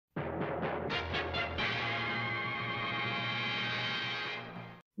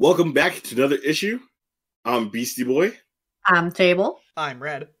Welcome back to another issue. I'm Beastie Boy. I'm Table. I'm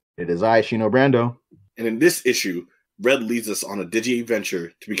Red. It is I, Shino Brando. And in this issue, Red leads us on a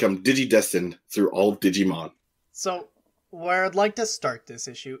Digi-adventure to become Digi-destined through all of Digimon. So, where I'd like to start this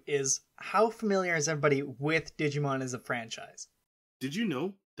issue is, how familiar is everybody with Digimon as a franchise? Did you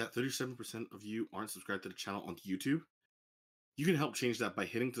know that 37% of you aren't subscribed to the channel on YouTube? You can help change that by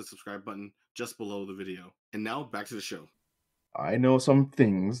hitting the subscribe button just below the video. And now, back to the show. I know some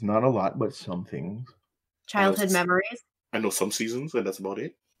things, not a lot, but some things. Childhood memories. I know some seasons, and that's about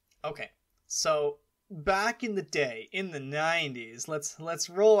it. Okay, so back in the day, in the 90s, let's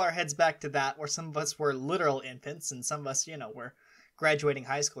roll our heads back to that, where some of us were literal infants, and some of us, were graduating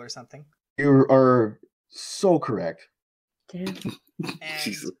high school or something. You are so correct. Dude.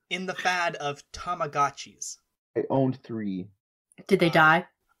 And in the fad of Tamagotchis. I owned 3. Did they die?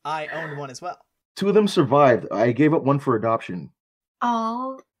 I owned one as well. 2 of them survived. I gave up one for adoption.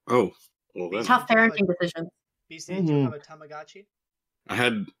 Oh. Oh, well then. Tough parenting decisions. BC, did you have a Tamagotchi? I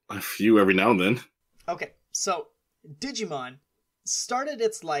had a few every now and then. Okay, so Digimon started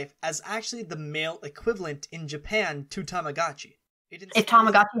its life as actually the male equivalent in Japan to Tamagotchi. If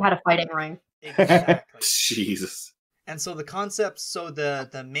Tamagotchi had a fighting ring. Exactly. Jesus. And so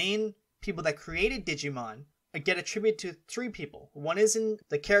the main people that created Digimon get attributed to 3 people. One is in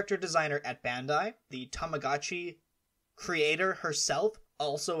the character designer at Bandai. The Tamagotchi creator herself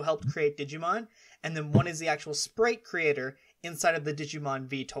also helped create Digimon. And then one is the actual sprite creator inside of the Digimon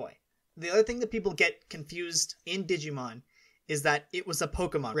V toy. The other thing that people get confused in Digimon is that it was a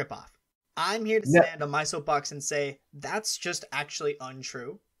Pokemon ripoff. I'm here to stand on my soapbox and say that's just actually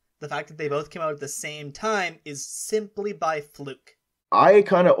untrue. The fact that they both came out at the same time is simply by fluke. I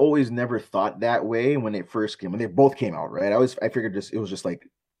kind of always never thought that way when they both came out, right? I figured it was just like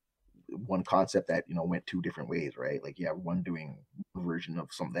one concept that, went 2 different ways, right? Like, yeah, one doing a version of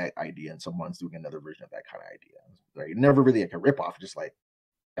some of that idea and someone's doing another version of that kind of idea. Right? Never really like a ripoff, just like,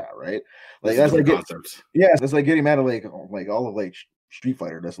 yeah, right? Like that's like that's like getting mad at like all of like Street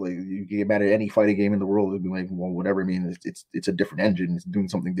Fighter. That's like you get mad at any fighting game in the world and be like, well, whatever. I mean, it's a different engine, it's doing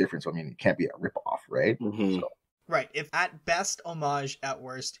something different. So I mean, it can't be a ripoff, right? Mm-hmm. So, right. If at best homage, at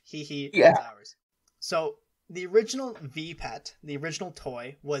worst, yeah. It's ours. So the original V-Pet, the original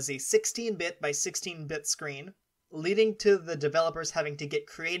toy, was a 16-bit by 16-bit screen, leading to the developers having to get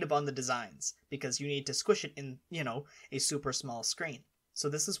creative on the designs, because you need to squish it in, a super small screen. So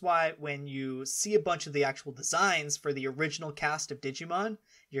this is why when you see a bunch of the actual designs for the original cast of Digimon,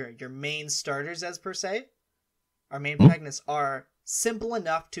 your main starters as per se, our main protagonists are simple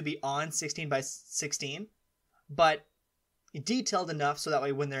enough to be on 16 by 16, but detailed enough so that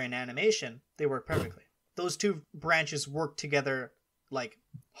way when they're in animation, they work perfectly. Those 2 branches work together like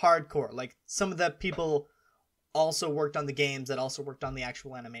hardcore. Like some of the people also worked on the games that also worked on the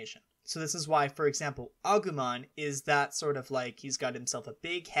actual animation. So this is why, for example, Agumon is that sort of like he's got himself a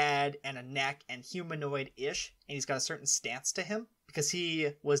big head and a neck and humanoid-ish, and he's got a certain stance to him because he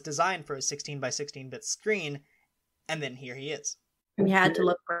was designed for a 16 by 16-bit screen, and then here he is. He had to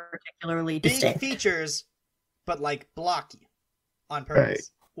look particularly distinct. Big features, but like blocky on purpose.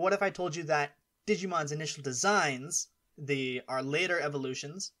 Right. What if I told you that Digimon's initial designs, our later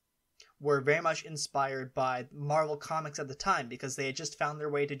evolutions, were very much inspired by Marvel Comics at the time because they had just found their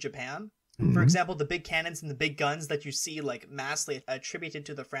way to Japan. Mm-hmm. For example, the big cannons and the big guns that you see like massively attributed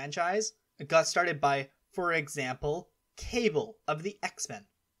to the franchise got started by, for example, Cable of the X-Men.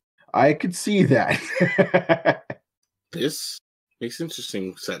 I could see that. This makes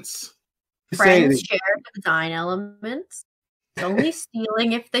interesting sense. Friends share the design elements. It's only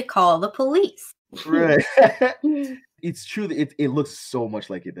stealing if they call the police. Right. It's true that it looks so much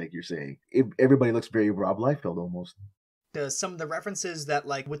like it, like you're saying. Everybody looks very Rob Liefeld almost. Some of the references that,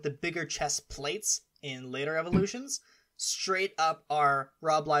 like, with the bigger chest plates in later evolutions, straight up are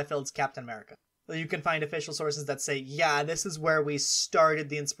Rob Liefeld's Captain America. You can find official sources that say, yeah, this is where we started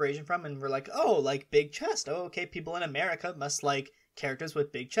the inspiration from, and we're like, oh, like, big chest. Oh, okay, people in America must like characters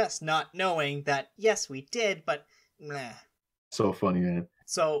with big chests, not knowing that, yes, we did, but meh. So funny, man.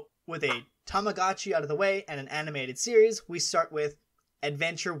 So, with a Tamagotchi out of the way and an animated series, we start with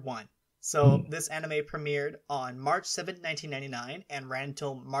Adventure 1. So this anime premiered on March 7, 1999 and ran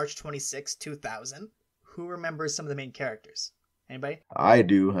until March 26, 2000. Who remembers some of the main characters? Anybody? I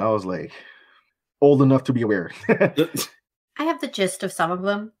do. I was like old enough to be aware. I have the gist of some of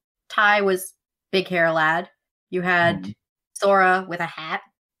them. Tai was big hair lad. You had Sora with a hat.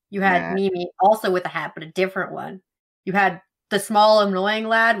 You had Mimi also with a hat, but a different one. You had the small annoying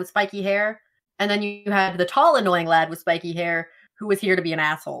lad with spiky hair, and then you had the tall annoying lad with spiky hair who was here to be an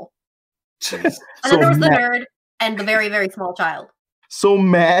asshole. And then there was the nerd and the very, very small child. So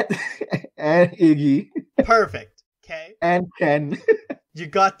Matt and Iggy Perfect. Okay. and Ken. You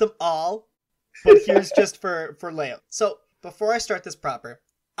got them all, but here's just for layout. So before I start this proper,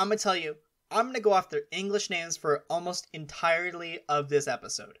 I'm going to tell you, I'm going to go off their English names for almost entirely of this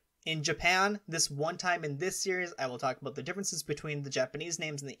episode. In Japan, this one time in this series, I will talk about the differences between the Japanese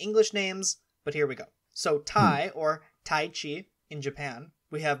names and the English names, but here we go. So Tai, or Taichi, in Japan.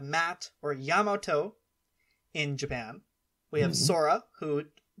 We have Matt, or Yamato, in Japan. We have Sora, who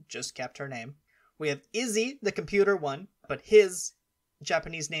just kept her name. We have Izzy, the computer one, but his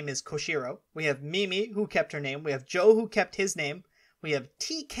Japanese name is Koshiro. We have Mimi, who kept her name. We have Joe, who kept his name. We have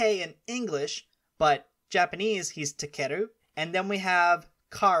TK in English, but Japanese, he's Takeru. And then we have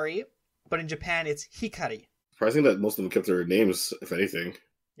Kari, but in Japan, it's Hikari. Surprising that most of them kept their names, if anything.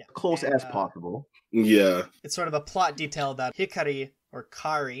 Yeah. Close as possible. Yeah. It's sort of a plot detail that Hikari, or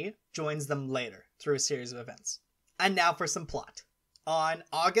Kari, joins them later through a series of events. And now for some plot. On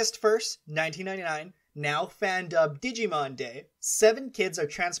August 1st, 1999, now fan-dubbed Digimon Day, 7 kids are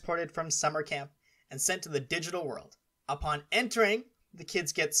transported from summer camp and sent to the digital world. Upon entering, the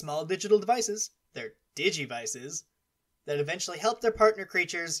kids get small digital devices, their Digivices, that eventually help their partner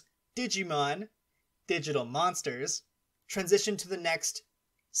creatures, Digimon, digital monsters, transition to the next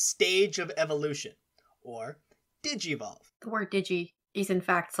stage of evolution, or Digivolve. The word digi is in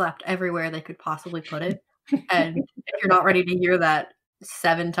fact slapped everywhere they could possibly put it. And if you're not ready to hear that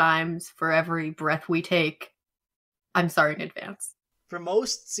 7 times for every breath we take, I'm sorry in advance. For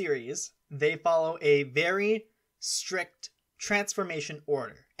most series, they follow a very strict transformation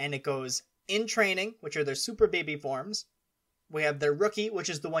order, and it goes in training, which are their super baby forms. We have their rookie, which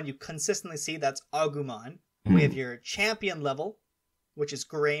is the one you consistently see, that's Agumon. We have your champion level, which is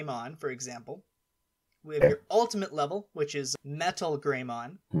Greymon, for example. We have your ultimate level, which is Metal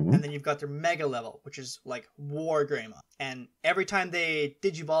Greymon. And then you've got their mega level, which is like War Greymon. And every time they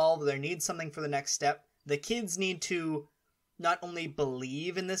digivolve, they need something for the next step. The kids need to not only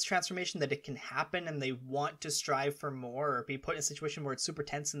believe in this transformation, that it can happen, and they want to strive for more, or be put in a situation where it's super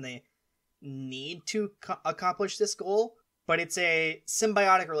tense and they need to accomplish this goal, but it's a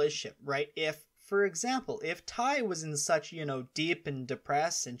symbiotic relationship, right? If, for example, if Tai was in such, deep and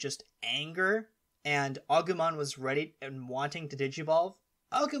depressed and just anger, and Agumon was ready and wanting to digivolve,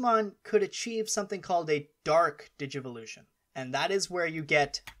 Agumon could achieve something called a dark digivolution. And that is where you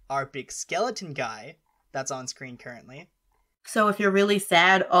get our big skeleton guy that's on screen currently. So if you're really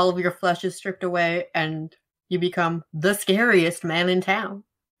sad, all of your flesh is stripped away and you become the scariest man in town.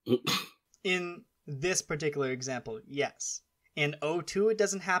 In this particular example, yes. In O2 it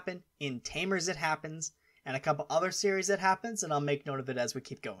doesn't happen, in Tamers it happens, and a couple other series it happens, and I'll make note of it as we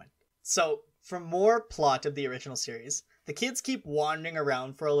keep going. So, for more plot of the original series, the kids keep wandering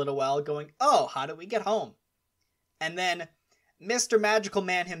around for a little while going, oh, how do we get home? And then Mr. Magical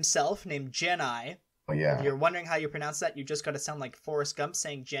Man himself, named Jenai. Oh, yeah. If you're wondering how you pronounce that, you just gotta sound like Forrest Gump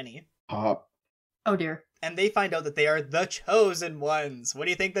saying Jenny. Oh dear. And they find out that they are the Chosen Ones. What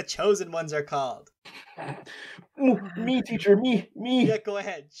do you think the Chosen Ones are called? Me, teacher, me. Yeah, go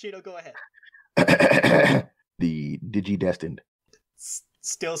ahead. Shido, go ahead. The Digi-destined.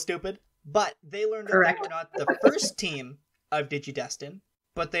 Still stupid. But they learned that Correct. they were not the first team of Digi-destined,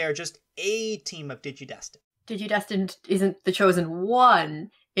 but they are just a team of Digi-destined. Digi-destined isn't the chosen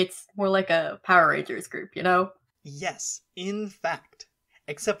one. It's more like a Power Rangers group, Yes, in fact.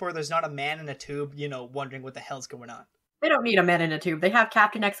 Except for there's not a man in a tube, wondering what the hell's going on. They don't need a man in a tube. They have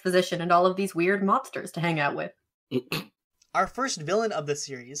Captain Exposition and all of these weird monsters to hang out with. Our first villain of the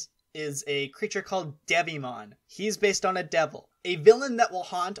series is a creature called Devimon. He's based on a devil. A villain that will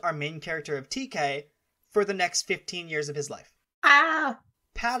haunt our main character of TK for the next 15 years of his life. Ah!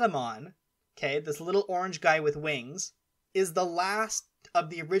 Patamon, this little orange guy with wings, is the last of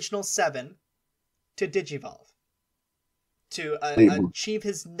the original 7 to digivolve. To achieve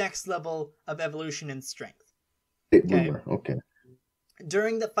his next level of evolution and strength. Okay.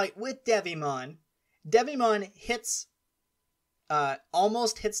 During the fight with Devimon hits,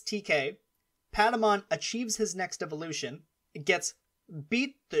 almost hits TK. Patamon achieves his next evolution, gets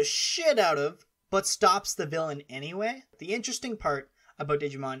beat the shit out of, but stops the villain anyway. The interesting part about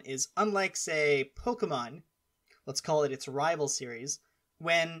Digimon is, unlike, say, Pokemon, let's call it its rival series,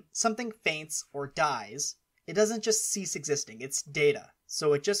 when something faints or dies, it doesn't just cease existing, it's data.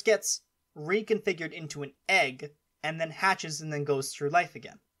 So it just gets reconfigured into an egg, and then hatches and then goes through life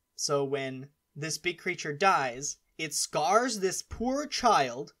again. So when this big creature dies, it scars this poor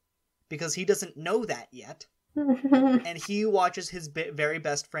child, because he doesn't know that yet, and he watches his very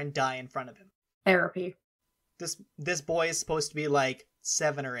best friend die in front of him. Therapy. This boy is supposed to be like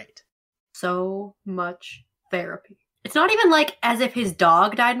 7 or 8. So much therapy. It's not even like as if his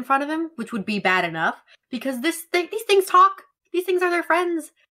dog died in front of him, which would be bad enough, because these things talk. These things are their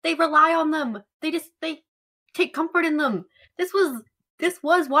friends. They rely on them. They take comfort in them. This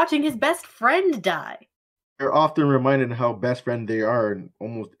was watching his best friend die. They're often reminded how best friend they are in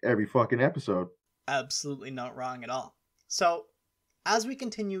almost every fucking episode. Absolutely not wrong at all. So, as we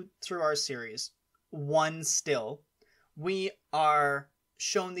continue through our series, one still, we are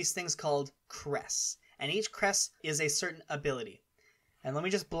shown these things called crests. And each crest is a certain ability. And let me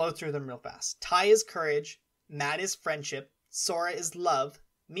just blow through them real fast. Tai is courage. Matt is friendship. Sora is love.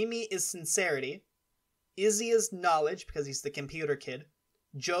 Mimi is sincerity. Izzy is knowledge, because he's the computer kid.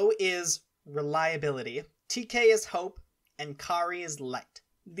 Joe is reliability. TK is hope. And Kari is light.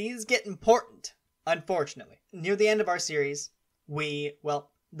 These get important, unfortunately. Near the end of our series,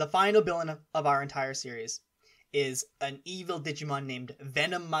 the final villain of our entire series is an evil Digimon named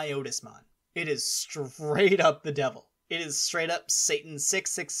Venom Myotismon. It is straight up the devil. It is straight up Satan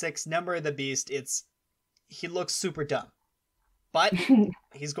 666, number of the beast. He looks super dumb. But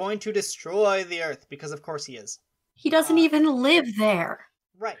he's going to destroy the Earth, because of course he is. He doesn't even live there.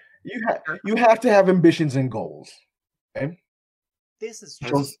 Right. You have to have ambitions and goals. Okay? This is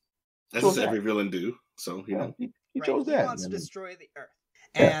true. As does every villain do. So, you know. He chose that. He wants to destroy the Earth.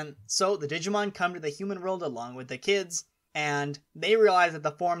 And so the Digimon come to the human world along with the kids, and they realize that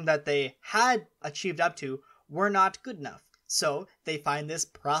the form that they had achieved up to were not good enough. So they find this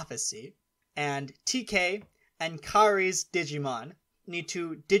prophecy, and TK and Kari's Digimon need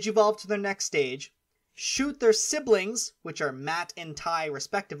to digivolve to their next stage, shoot their siblings, which are Matt and Tai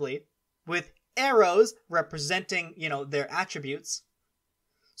respectively, with arrows representing, their attributes,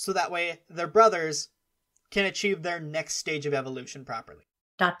 so that way their brothers can achieve their next stage of evolution properly. ...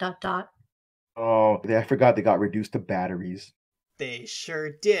 Oh, I forgot they got reduced to batteries. They sure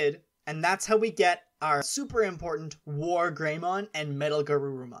did. And that's how we get our super important War Greymon and Metal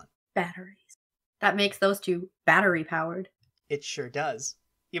Garurumon. Batteries. That makes those two battery powered. It sure does.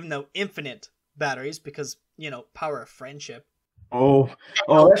 Even though infinite batteries, because, power of friendship.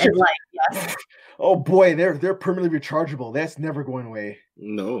 That's yes. Oh boy, they're permanently rechargeable. That's never going away.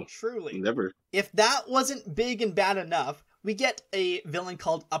 No. Truly. Never. If that wasn't big and bad enough, we get a villain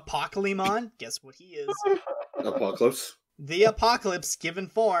called Apocalypse. Guess what he is? Apocalypse. The Apocalypse given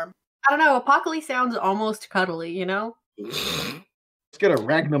form. I don't know, Apocalypse sounds almost cuddly, you know? Let's get a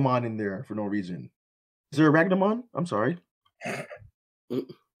Ragnamon in there for no reason. Is there a Ragnamon? I'm sorry.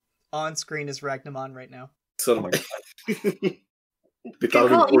 On screen is Ragnamon right now. So, they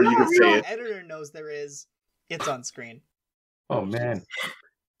thought of it before you could say it. Editor knows there is. It's on screen. Oh, man.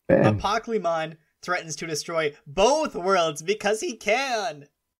 Apocalypse threatens to destroy both worlds because he can.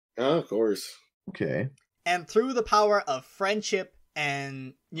 Oh, of course. Okay. And through the power of friendship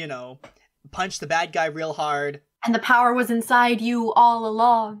and, punch the bad guy real hard. And the power was inside you all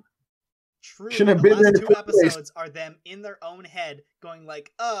along. True. Shouldn't have the been last there in two the first place. episodes are them in their own head going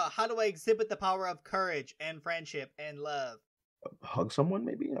like, how do I exhibit the power of courage and friendship and love? Hug someone,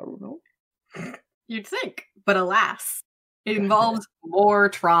 maybe? I don't know. You'd think. But alas, it involves more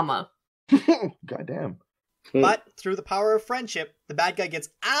trauma. Goddamn. But through the power of friendship, the bad guy gets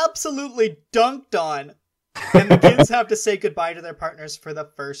absolutely dunked on, and the kids have to say goodbye to their partners for the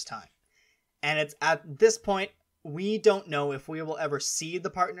first time. And it's at this point, we don't know if we will ever see the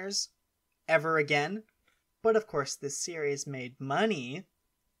partners ever again. But of course, this series made money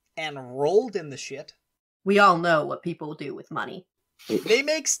and rolled in the shit. We all know what people do with money. They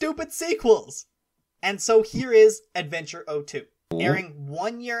make stupid sequels. And so here is Adventure 02. Airing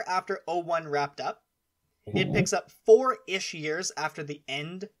 1 year after 01 wrapped up. It picks up 4-ish years after the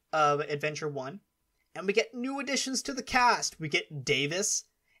end of Adventure 1. And we get new additions to the cast. We get Davis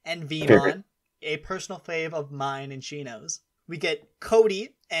and Vemon, a personal fave of mine and Chino's. We get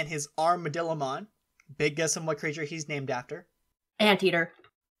Cody and his Armadillomon. Big guess on what creature he's named after. Anteater.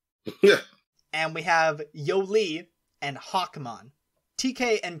 Yeah. And we have Yoli and Hawkmon.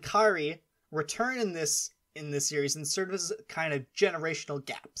 TK and Kari return in this series and serve as kind of generational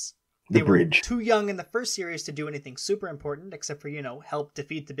gaps. They were too young in the first series to do anything super important, except for, help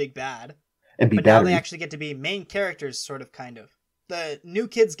defeat the big bad. But now they actually get to be main characters, sort of, kind of. The new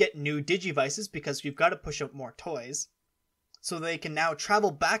kids get new Digivices because we've got to push out more toys. So they can now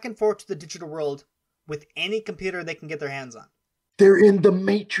travel back and forth to the digital world with any computer they can get their hands on. They're in the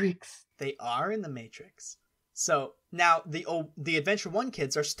Matrix. They are in the Matrix. So now the Adventure 1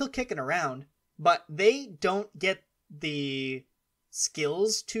 kids are still kicking around, but they don't get the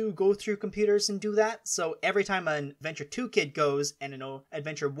skills to go through computers and do that. So every time an Adventure 2 kid goes and an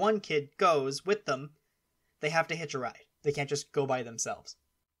Adventure 1 kid goes with them, they have to hitch a ride. They can't just go by themselves.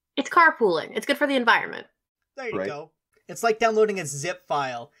 It's carpooling. It's good for the environment. There you go. It's like downloading a zip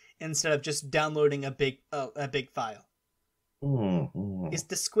file instead of just downloading a big file. It's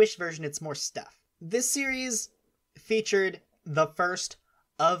the squish version, it's more stuff. This series featured the first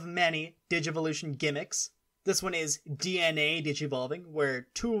of many Digivolution gimmicks. This one is DNA Digivolving, where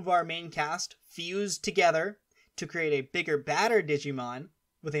two of our main cast fused together to create a bigger, badder Digimon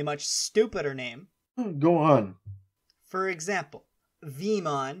with a much stupider name. Go on. For example,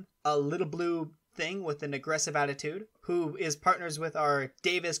 Vmon, a little blue thing with an aggressive attitude, who is partners with our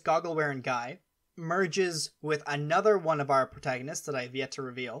Davis goggle-wearing guy, merges with another one of our protagonists that I have yet to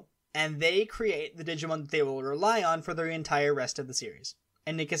reveal, and they create the Digimon that they will rely on for the entire rest of the series.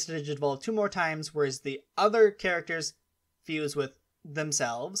 And it gets to Digivolve 2 more times, whereas the other characters fuse with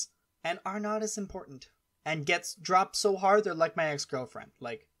themselves and are not as important. And gets dropped so hard, they're like my ex-girlfriend.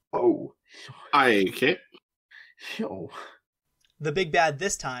 Like, oh. I can't. Yo. The big bad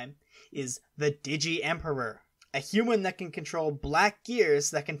this time is the Digi-Emperor, a human that can control black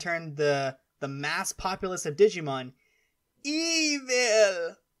gears that can turn the mass populace of Digimon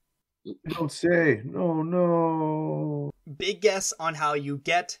evil. Don't say. No. Big guess on how you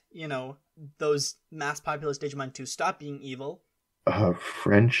get, those mass populace Digimon to stop being evil.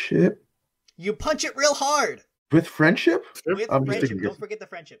 Friendship? You punch it real hard. With friendship? With friendship. Don't forget the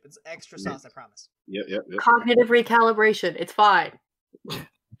friendship. It's extra sauce, I promise. Yep. Cognitive recalibration. It's fine.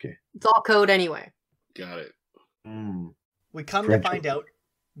 Okay. It's all code anyway. Got it. We come to find out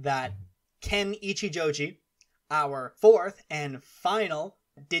that Ken Ichijoji, our fourth and final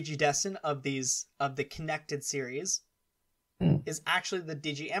Digi-destined of the connected series, is actually the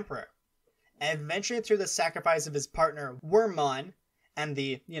Digi-Emperor. And eventually, through the sacrifice of his partner Wormmon and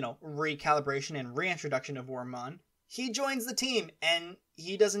the, recalibration and reintroduction of Wormmon, he joins the team, and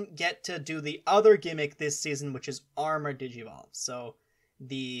he doesn't get to do the other gimmick this season, which is Armor Digivolve. So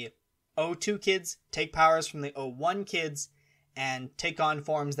the O2 kids take powers from the O1 kids and take on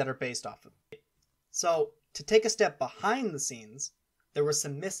forms that are based off of it. So, to take a step behind the scenes, there was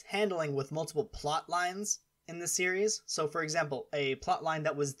some mishandling with multiple plot lines in the series. So, for example, a plot line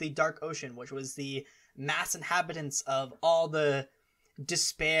that was the Dark Ocean, which was the mass inhabitants of all the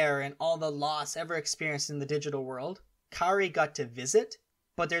despair and all the loss ever experienced in the digital world. Kari got to visit,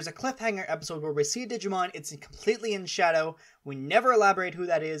 but there's a cliffhanger episode where we see a Digimon, it's completely in shadow, we never elaborate who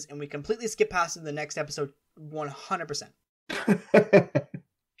that is, and we completely skip past it in the next episode 100%.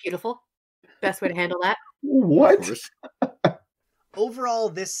 Beautiful. Best way to handle that. What? Overall,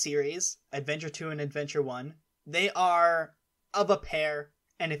 this series, Adventure 2 and Adventure 1, they are of a pair,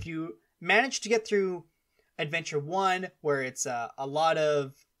 and if you manage to get through Adventure 1, where it's a lot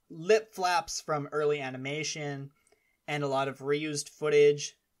of lip flaps from early animation, and a lot of reused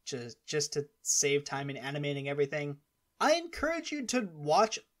footage, just to save time in animating everything, I encourage you to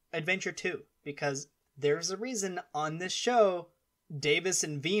watch Adventure 2, because there's a reason on this show, Davis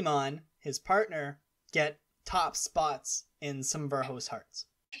and Vmon, his partner, get top spots in some of our host hearts.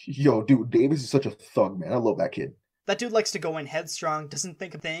 Yo, dude, Davis is such a thug, man. I love that kid. That dude likes to go in headstrong, doesn't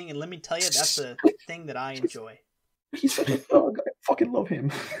think a thing, and let me tell you, that's a thing that I enjoy. He's such a thug. I fucking love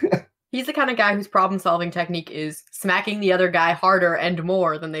him. He's the kind of guy whose problem-solving technique is smacking the other guy harder and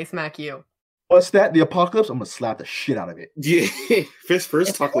more than they smack you. What's that? The Apocalypse? I'm gonna slap the shit out of it. Yeah. Fist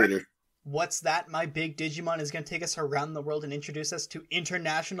first, talk later. What's that? My big Digimon is going to take us around the world and introduce us to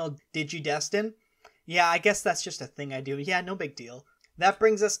International Digi-destined? Yeah, I guess that's just a thing I do. Yeah, no big deal. That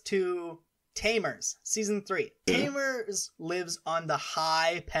brings us to Tamers, Season 3. Tamers lives on the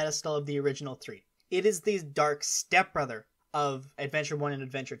high pedestal of the original 3. It is the dark stepbrother of Adventure 1 and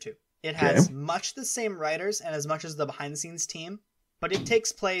Adventure 2. It has much the same writers and as much as the behind-the-scenes team, but it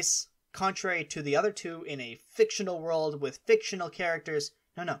takes place, contrary to the other two, in a fictional world with fictional characters.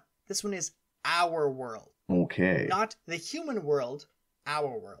 No. This one is our world. Okay. Not the human world,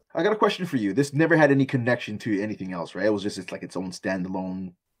 our world. I got a question for you. This never had any connection to anything else, right? It was just its own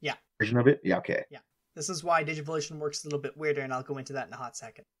standalone version of it? Yeah, okay. Yeah. This is why Digivolution works a little bit weirder, and I'll go into that in a hot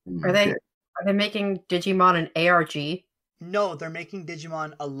second. Are they making Digimon an ARG? No, they're making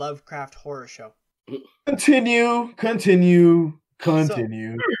Digimon a Lovecraft horror show. Continue. So,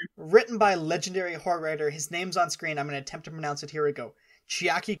 written by legendary horror writer, his name's on screen, I'm going to attempt to pronounce it, here we go.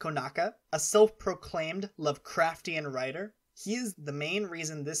 Chiaki Konaka, a self-proclaimed Lovecraftian writer. He is the main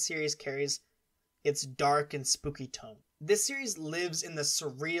reason this series carries its dark and spooky tone. This series lives in the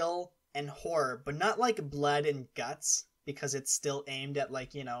surreal and horror, but not like blood and guts, because it's still aimed at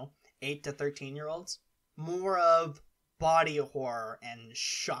 8 to 13-year-olds. More of body horror and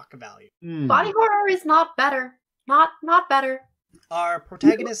shock value. Body horror is not better. Not better. Our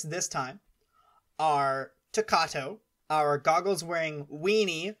protagonists this time are Takato, our goggles-wearing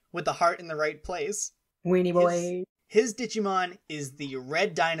weenie with the heart in the right place, Weenie boy. His Digimon is the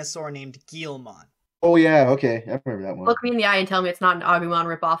red dinosaur named Guilmon. Oh yeah, okay, I remember that one. Look me in the eye and tell me it's not an Agumon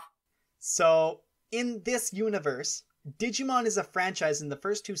ripoff. So, in this universe, Digimon is a franchise, and the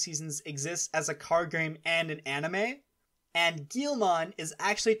first 2 seasons exists as a card game and an anime, and Guilmon is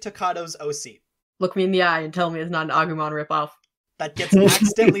actually Tokato's OC. Look me in the eye and tell me it's not an Agumon ripoff. That gets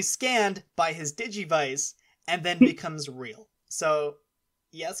accidentally scanned by his Digivice, and then becomes real. So,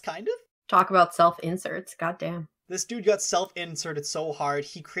 yes, kind of? Talk about self-inserts, goddamn. This dude got self-inserted so hard,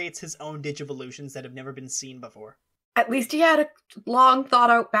 he creates his own Digivolutions that have never been seen before. At least he had a long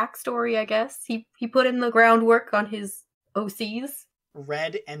thought-out backstory, I guess. He put in the groundwork on his OCs.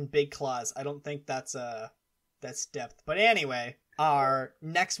 Red and big claws. I don't think that's depth. But anyway, our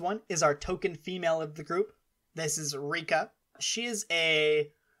next one is our token female of the group. This is Rika. She is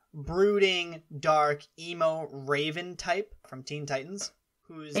a brooding, dark, emo raven type from Teen Titans,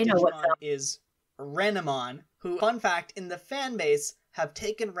 whose Digimon is Renamon, who, fun fact, in the fan base have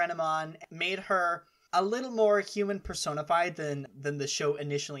taken Renamon and made her a little more human personified than the show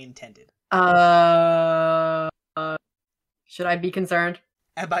initially intended. Should I be concerned?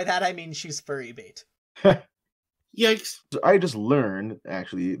 And by that I mean she's furry bait. Yikes. So I just learned,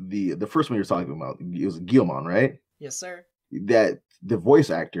 actually, the first one you're talking about, it was Guilmon, right? Yes, sir. That the voice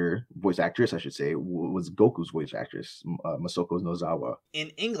actress, I should say, was Goku's voice actress, Masako Nozawa.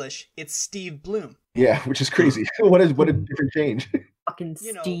 In English, it's Steve Bloom. Yeah, which is crazy. What a different change. Fucking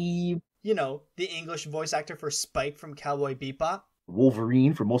Steve. You know, the English voice actor for Spike from Cowboy Bebop.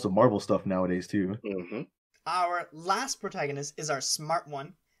 Wolverine for most of Marvel stuff nowadays, too. Mm-hmm. Our last protagonist is our smart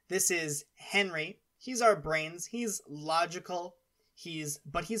one. This is Henry. He's our brains. He's logical.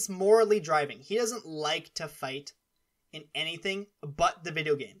 But he's morally driving. He doesn't like to fight in anything but the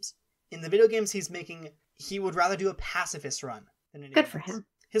video games. In the video games he would rather do a pacifist run than anything. Good for him.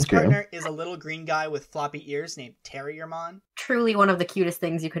 His partner is a little green guy with floppy ears named Terriermon. Truly one of the cutest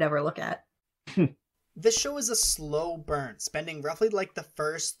things you could ever look at. This show is a slow burn, spending roughly like the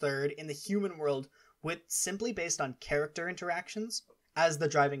first third in the human world with simply based on character interactions as the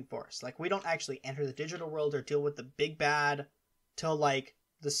driving force. Like, we don't actually enter the digital world or deal with the big bad till like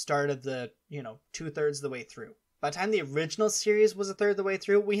the start of the, 2/3 of the way through. By the time the original series was a third of the way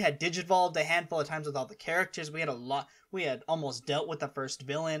through, we had digivolved a handful of times with all the characters. We had almost dealt with the first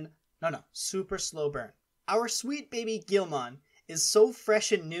villain. No, super slow burn. Our sweet baby Guilmon is so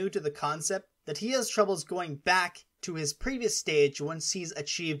fresh and new to the concept that he has troubles going back to his previous stage once he's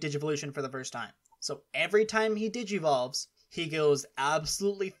achieved Digivolution for the first time. So every time he Digivolves, he goes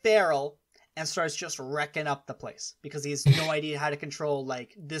absolutely feral and starts just wrecking up the place because he has no idea how to control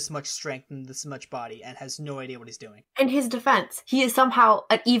like this much strength and this much body and has no idea what he's doing. In his defense, he is somehow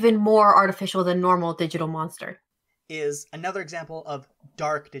an even more artificial than normal digital monster. Is another example of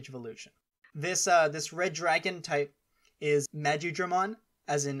dark Digivolution. This red dragon type is Magidramon,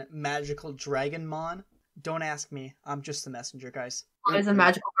 as in magical dragonmon. Don't ask me, I'm just the messenger, guys. Is a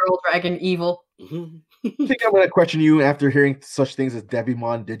magical girl dragon evil? I think I'm going to question you after hearing such things as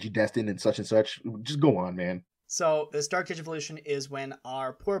Devimon, Digi-destined, and such. Just go on, man. So this dark Digivolution is when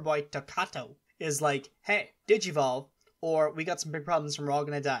our poor boy Tokato is like, hey, Digivolve, or we got some big problems and we're all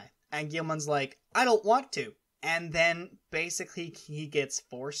going to die. And Guilmon's like, I don't want to. And then basically he gets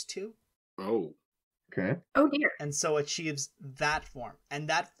forced to. Oh. Okay. Oh dear. And so achieves that form. And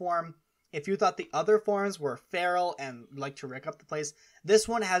that form, if you thought the other forms were feral and like to wreck up the place, this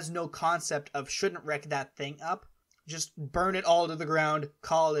one has no concept of shouldn't wreck that thing up. Just burn it all to the ground,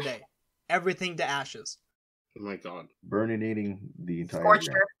 call it a day. Everything to ashes. Oh my god. Burninating the entire Scorched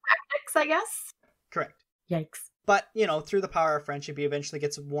ground. earth tactics, I guess? Correct. Yikes. But, through the power of friendship, he eventually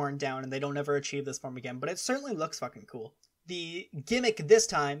gets worn down and they don't ever achieve this form again. But it certainly looks fucking cool. The gimmick this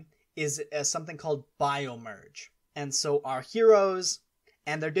time is something called Biomerge. And so our heroes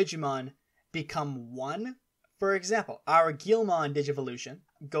and their Digimon become one. For example, our Guilmon Digivolution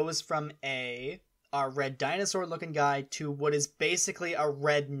goes from our red dinosaur looking guy to what is basically a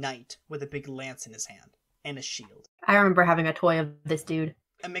red knight with a big lance in his hand and a shield. I remember having a toy of this dude.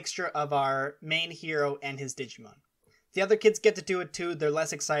 A mixture of our main hero and his Digimon. The other kids get to do it too. They're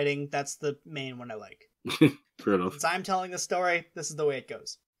less exciting. That's the main one I like. Fair enough. Since I'm telling the story, this is the way it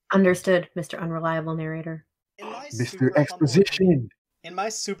goes. Understood, Mr. Unreliable Narrator. Mr. Exposition. In my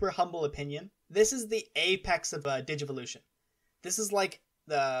super humble opinion, this is the apex of Digivolution. This is like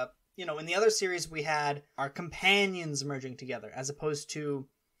in the other series we had our companions merging together as opposed to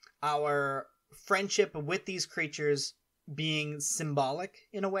our friendship with these creatures being symbolic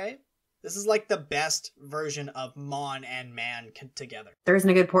in a way. This is like the best version of Mon and Man together. There isn't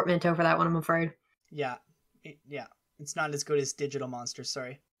a good portmanteau for that one, I'm afraid. Yeah. It's not as good as Digital Monsters,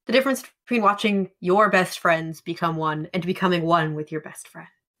 sorry. The difference between watching your best friends become one and becoming one with your best friend.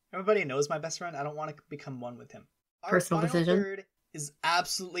 Everybody knows my best friend. I don't want to become one with him. Personal Our final decision. third is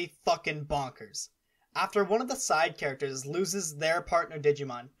absolutely fucking bonkers. After one of the side characters loses their partner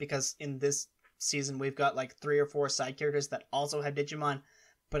Digimon, because in this season we've got like 3 or 4 side characters that also have Digimon,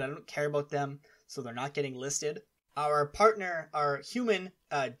 but I don't care about them, so they're not getting listed. Our partner, our human,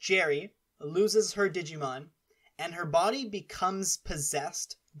 Jerry, loses her Digimon, and her body becomes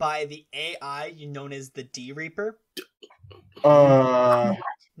possessed by the AI known as the D-Reaper.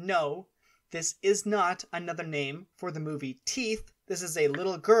 No, this is not another name for the movie Teeth. This is a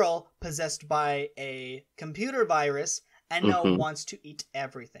little girl possessed by a computer virus and now wants to eat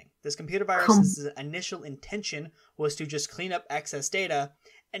everything. This computer virus's initial intention was to just clean up excess data,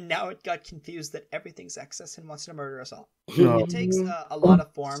 and now it got confused that everything's excess and wants to murder us all. It takes a lot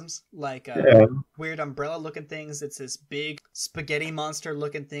of forms, like weird umbrella-looking things. It's this big spaghetti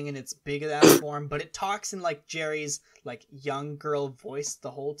monster-looking thing in its big-ass form, but it talks in like Jerry's like young girl voice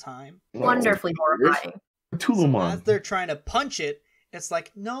the whole time. Wonderfully horrifying. So as they're trying to punch it, it's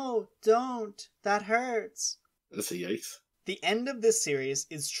like, no, don't. That hurts. That's a yikes. The end of this series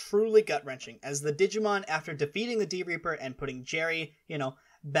is truly gut-wrenching, as the Digimon, after defeating the D-Reaper and putting Jerry,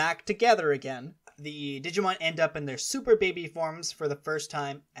 back together again, the Digimon end up in their super baby forms for the first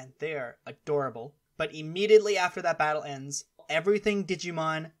time, and they are adorable. But immediately after that battle ends, everything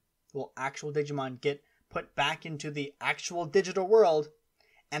actual Digimon get put back into the actual digital world,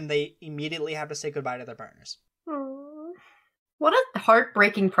 and they immediately have to say goodbye to their partners. What a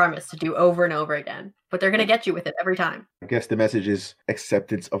heartbreaking premise to do over and over again, but they're going to get you with it every time. I guess the message is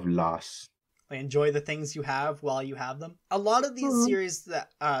acceptance of loss. Enjoy the things you have while you have them. A lot of these series that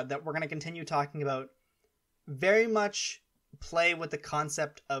we're going to continue talking about very much play with the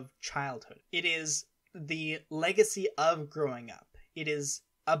concept of childhood. It is the legacy of growing up. It is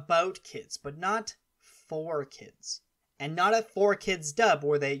about kids, but not for kids. And not a for kids dub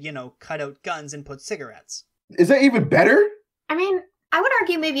where they, cut out guns and put cigarettes. Is that even better? I mean, I would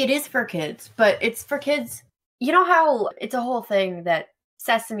argue maybe it is for kids, but it's for kids. You know how it's a whole thing that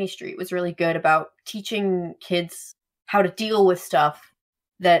Sesame Street was really good about teaching kids how to deal with stuff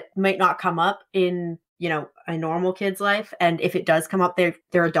that might not come up in, a normal kid's life. And if it does come up,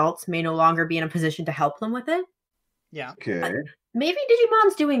 their adults may no longer be in a position to help them with it. Yeah. Okay. Maybe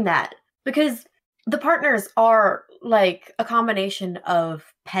Digimon's doing that because the partners are like a combination of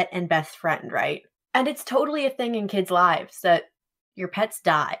pet and best friend, right? And it's totally a thing in kids' lives that your pets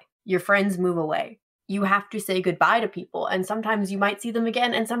die, your friends move away. You have to say goodbye to people, and sometimes you might see them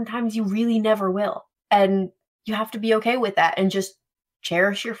again, and sometimes you really never will. And you have to be okay with that and just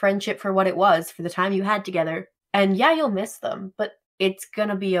cherish your friendship for what it was, for the time you had together. And yeah, you'll miss them, but it's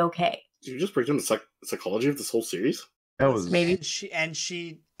gonna be okay. Did you just break down the psychology of this whole series? That was maybe. And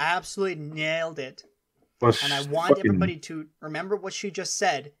she absolutely nailed it. Was and I want everybody to remember what she just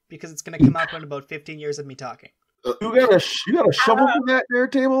said, because it's going to come up in about 15 years of me talking. You got a shovel for that there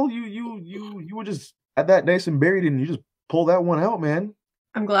table? You were just had that nice and buried, and you just pull that one out, man.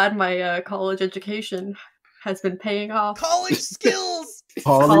 I'm glad my college education has been paying off. College skills!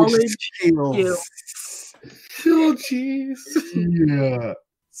 College skills. Oh, jeez. Yeah.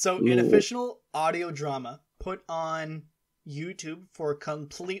 So, an official audio drama put on YouTube for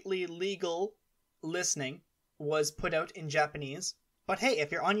completely legal listening was put out in Japanese. But hey,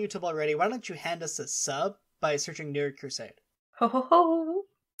 if you're on YouTube already, why don't you hand us a sub by searching Nerd Crusade? Ho ho ho!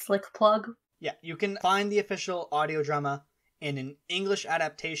 Slick plug. Yeah, you can find the official audio drama in an English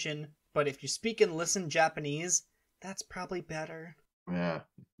adaptation, but if you speak and listen Japanese, that's probably better. Yeah,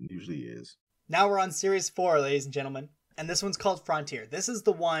 it usually is. Now we're on Series 4, ladies and gentlemen, and this one's called Frontier. This is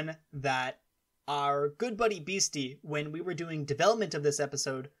the one that our good buddy Beastie, when we were doing development of this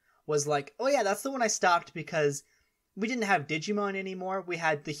episode, was like, oh yeah, that's the one I stopped because we didn't have Digimon anymore. We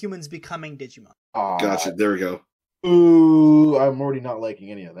had the humans becoming Digimon. Gotcha, there we go. Ooh, I'm already not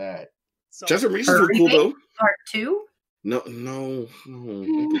liking any of that. So, Transformations were cool, though. Part 2? No.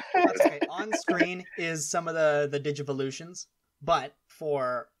 That's okay. On screen is some of the Digivolutions, but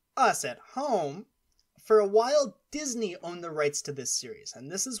for us at home, for a while, Disney owned the rights to this series,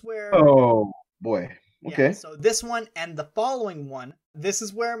 and this is where... Oh, boy. Okay. Yeah, so this one and the following one, this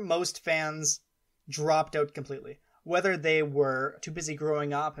is where most fans dropped out completely. Whether they were too busy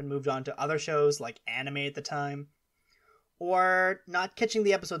growing up and moved on to other shows like anime at the time, or not catching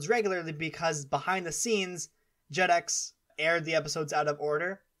the episodes regularly because behind the scenes, Jetix aired the episodes out of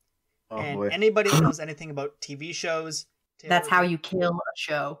order. Anybody that knows anything about TV shows... That's how you kill a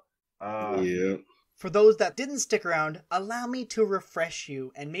show. Yeah. For those that didn't stick around, allow me to refresh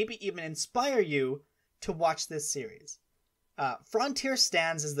you and maybe even inspire you to watch this series. Frontier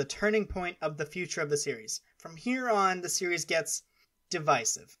stands as the turning point of the future of the series. From here on, the series gets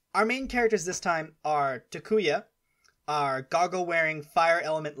divisive. Our main characters this time are Takuya, our goggle-wearing fire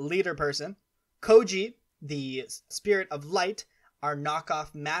element leader person, Koji, the spirit of light, our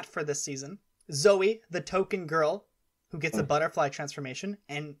knockoff Matt for this season, Zoe, the token girl, who gets a butterfly transformation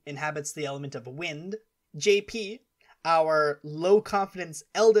and inhabits the element of wind, JP, our low-confidence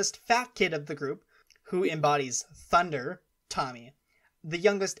eldest fat kid of the group, who embodies thunder, Tommy, the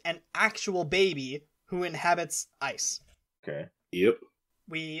youngest and actual baby, who inhabits ice. Okay. Yep.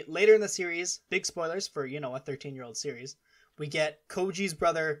 We, later in the series, big spoilers for, a 13-year-old series, we get Koji's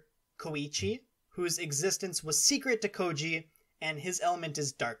brother, Koichi, whose existence was secret to Koji, and his element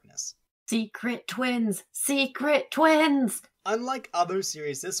is darkness. Secret twins! Secret twins! Unlike other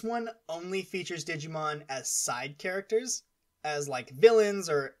series, this one only features Digimon as side characters, as villains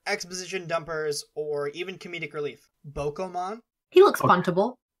or exposition dumpers or even comedic relief. Bokomon. He looks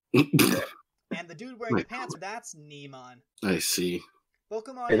puntable. And the dude wearing the pants, that's Nemon. I see.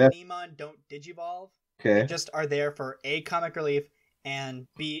 Bokomon and Nemon don't digivolve. Okay. They just are there for A, comic relief, and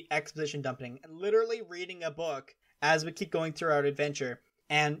B, exposition dumping. And literally reading a book as we keep going through our adventure,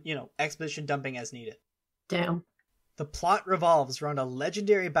 and, exposition dumping as needed. Damn. The plot revolves around a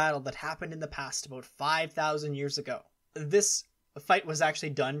legendary battle that happened in the past about 5,000 years ago. This fight was actually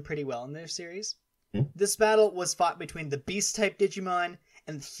done pretty well in their series. This battle was fought between the Beast-type Digimon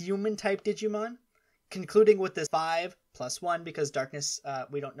and the Human-type Digimon, concluding with this 5+1, because darkness,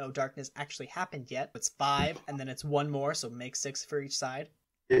 we don't know darkness actually happened yet. It's 5, and then it's 1 more, so make 6 for each side.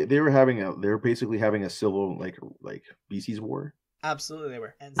 They were basically having a civil, like BC's war. Absolutely they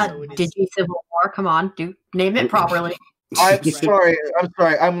were. And so it is... Digi-Civil War, come on, name it properly. I'm sorry,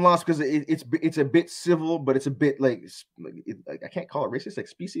 I'm lost because it's a bit civil, but it's a bit I can't call it racist,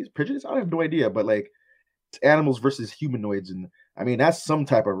 species prejudice. I have no idea, but it's animals versus humanoids, and I mean that's some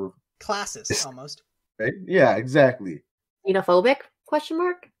type of classist almost. Right? Yeah, exactly. Xenophobic? Question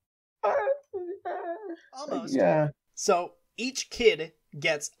mark. Almost. Yeah. So each kid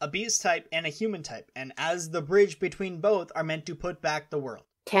gets a beast type and a human type, and as the bridge between both are meant to put back the world.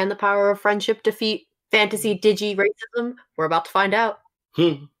 Can the power of friendship defeat fantasy digi racism? We're about to find out.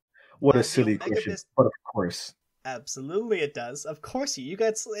 What a silly question, but of course. Absolutely it does. Of course you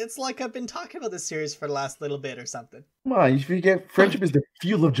guys, it's like I've been talking about this series for the last little bit or something. Come on, you forget friendship is the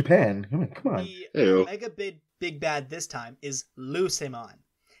fuel of Japan. Come on. The mega big bad this time is Lucemon,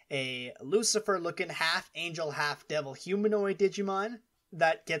 a Lucifer-looking half-angel, half-devil humanoid Digimon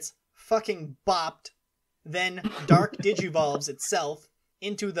that gets fucking bopped, then Dark Digivolves itself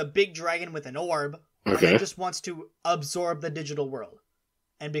into the big dragon with an orb, and then just wants to absorb the digital world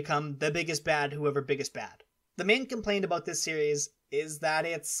and become the biggest bad, whoever biggest bad. The main complaint about this series is that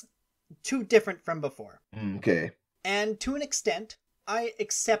it's too different from before. Okay. And to an extent, I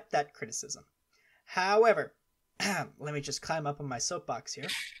accept that criticism. However, let me just climb up on my soapbox here.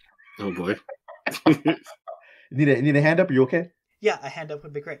 Oh boy. You need a hand up? Are you okay? Yeah, a hand up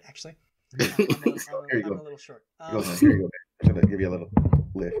would be great, actually. I'm a little short. Here you go. I'm going to give you a little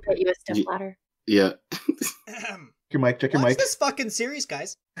lift. Get you a stiff ladder. Yeah. Your mic. Check your mic. Watch this fucking series,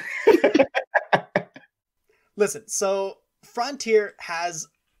 guys. Listen, so Frontier has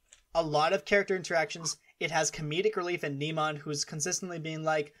a lot of character interactions. It has comedic relief in Nemon, who's consistently being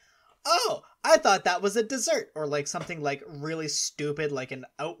like, oh, I thought that was a dessert. Or something really stupid, an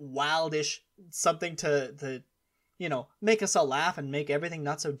wildish something to make us all laugh and make everything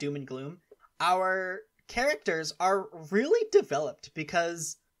not so doom and gloom. Our characters are really developed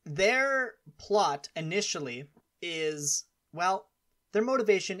because their plot initially is, their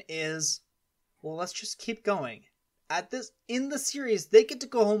motivation is, let's just keep going. In the series, they get to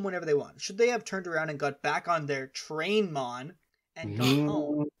go home whenever they want. Should they have turned around and got back on their train-mon and gone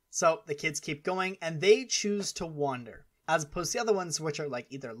home? So the kids keep going, and they choose to wander. As opposed to the other ones, which are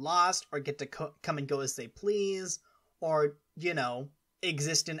either lost or get to come and go as they please, or,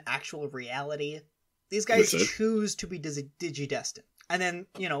 exist in actual reality. These guys choose to be Digi-destined. And then,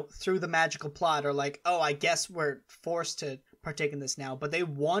 through the magical plot are I guess we're forced to partake in this now. But they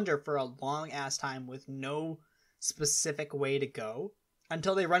wander for a long-ass time with no specific way to go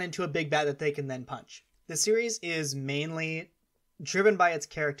until they run into a big bad that they can then punch. The series is mainly driven by its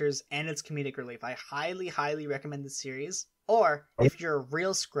characters and its comedic relief. I highly, highly recommend this series. Or, if you're a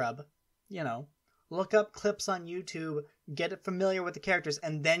real scrub, look up clips on YouTube, get it familiar with the characters,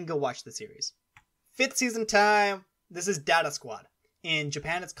 and then go watch the series. 5th season time! This is Data Squad. In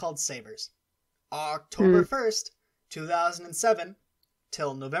Japan, it's called Savers. October 1st, 2007,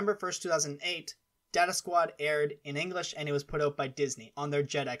 till November 1st, 2008, Data Squad aired in English, and it was put out by Disney on their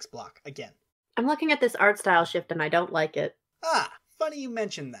JetX block again. I'm looking at this art style shift, and I don't like it. Funny you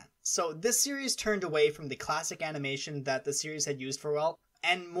mentioned that. So this series turned away from the classic animation that the series had used for a while,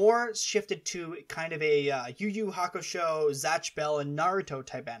 and more shifted to kind of a Yu Yu Hakusho, Zatch Bell, and Naruto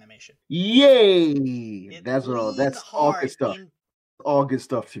type animation. Yay! That's all good stuff. All good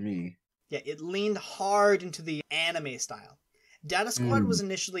stuff to me. Yeah, it leaned hard into the anime style. Data Squad was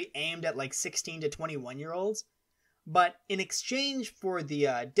initially aimed at like 16 to 21-year-olds, but in exchange for the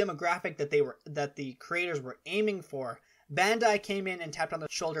demographic that the creators were aiming for, Bandai came in and tapped on the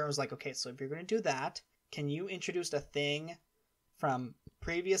shoulder and was like, okay, so if you're going to do that, can you introduce a thing from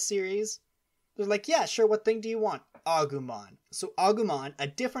previous series? They're like, yeah, sure, what thing do you want? Agumon. So Agumon, a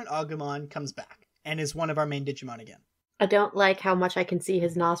different Agumon, comes back and is one of our main Digimon again. I don't like how much I can see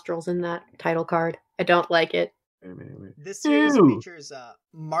his nostrils in that title card. I don't like it. Wait. This series features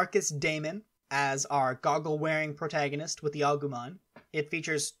Marcus Damon as our goggle-wearing protagonist with the Agumon. It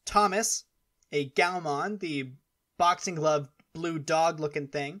features Thomas, a Gaomon, the boxing glove blue dog-looking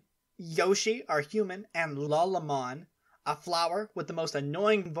thing, Yoshi, our human, and Lalamon, a flower with the most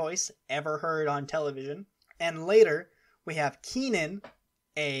annoying voice ever heard on television. And later, we have Keenan,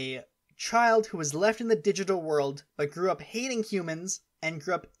 a child who was left in the digital world but grew up hating humans and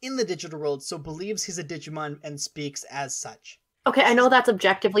grew up in the digital world, so believes he's a Digimon and speaks as such. Okay, I know that's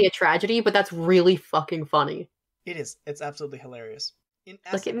objectively a tragedy, but that's really fucking funny. It is. It's absolutely hilarious.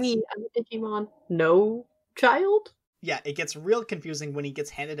 Look at me, I'm a Digimon. No child? Yeah, it gets real confusing when he gets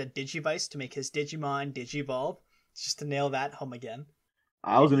handed a Digivice to make his Digimon Digivolve, just to nail that home again.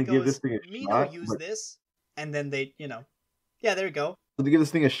 I was going to give this thing a shot. Use this, and then they, yeah, there you go. To give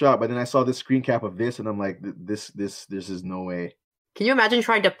this thing a shot, but then I saw this screen cap of this, and I'm like, this is no way. Can you imagine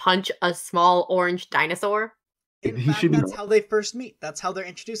trying to punch a small orange dinosaur? In fact, that's how they first meet. That's how they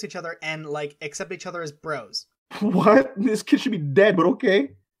introduce each other and, accept each other as bros. What? This kid should be dead, but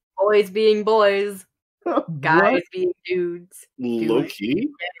okay. Boys being boys. Guys being dudes. Loki?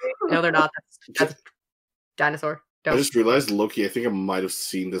 No, they're not. That's dinosaur. Don't. I just realized Loki, I think I might have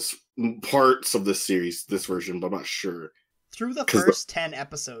seen this parts of this series, this version, but I'm not sure. Through the first 10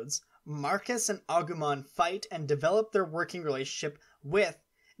 episodes, Marcus and Agumon fight and develop their working relationship with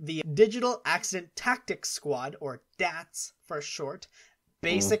the Digital Accident Tactics Squad, or DATS for short.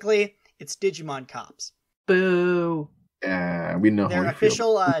 Basically, it's Digimon cops. Boo. We know their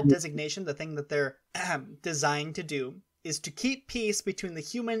official designation, the thing that they're designed to do, is to keep peace between the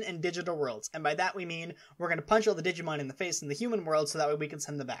human and digital worlds. And by that we mean we're going to punch all the Digimon in the face in the human world so that way we can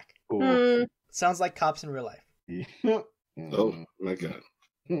send them back. Sounds like cops in real life. Oh my god.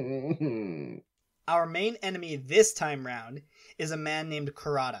 Our main enemy this time round is a man named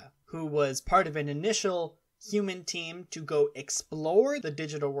Kurata, who was part of an initial human team to go explore the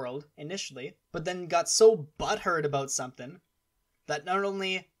digital world initially, but then got so butthurt about something that not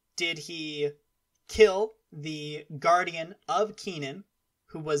only did he kill the guardian of Keenan,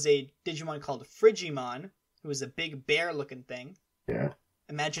 who was a Digimon called Frigimon, who was a big bear-looking thing. Yeah.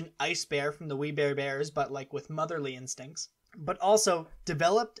 Imagine Ice Bear from the We Bare Bears, but with motherly instincts. But also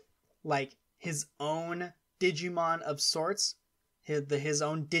developed his own Digimon of sorts, his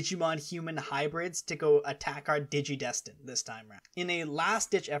own Digimon human hybrids to go attack our Digi-destined this time around. In a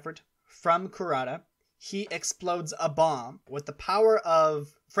last-ditch effort from Kurata, he explodes a bomb. With the power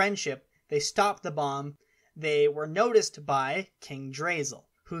of friendship, they stop the bomb. They were noticed by King Drazel,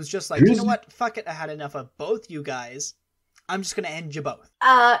 who's just like, you know what? Fuck it, I had enough of both you guys. I'm just gonna end you both.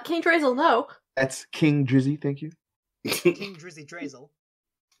 King Drazel, no. That's King Drizzy, thank you. King Drizzy Drazel.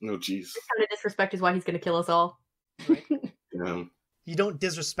 No, jeez. This kind of disrespect is why he's gonna kill us all. Right? Yeah. You don't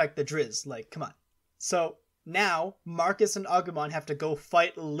disrespect the Driz, come on. So now Marcus and Agumon have to go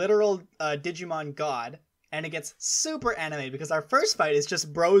fight literal Digimon God, and it gets super anime because our first fight is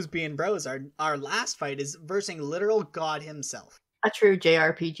just bros being bros. Our last fight is versing literal God himself. A true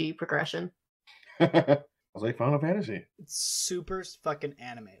JRPG progression. I was like Final Fantasy. It's super fucking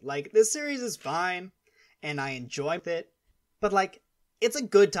anime. This series is fine, and I enjoy it, but it's a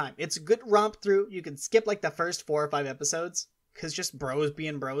good time. It's a good romp through. You can skip the first 4 or 5 episodes, because just bros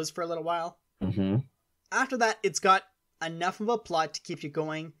being bros for a little while. Mm-hmm. After that, it's got enough of a plot to keep you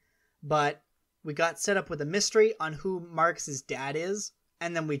going, but we got set up with a mystery on who Marcus's dad is,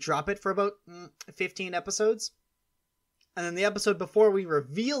 and then we drop it for about 15 episodes. And then the episode before we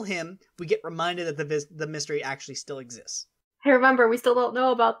reveal him, we get reminded that the mystery actually still exists. Hey, remember, we still don't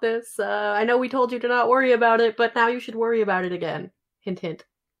know about this. I know we told you to not worry about it, but now you should worry about it again. Hint, hint.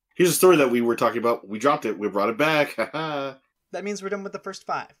 Here's a story that we were talking about. We dropped it. We brought it back. That means we're done with the first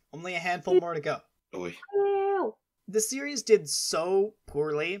 5. Only a handful more to go. Oy. The series did so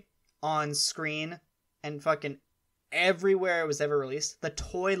poorly on screen and fucking everywhere it was ever released. The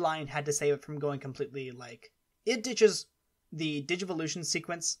toy line had to save it from going completely it ditches the Digivolution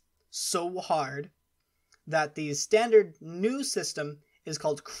sequence so hard that the standard new system is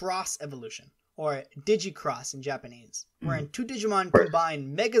called Cross Evolution, or Digi-Cross in Japanese, wherein two Digimon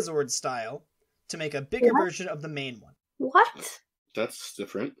combine Megazord style to make a bigger version of the main one. What? That's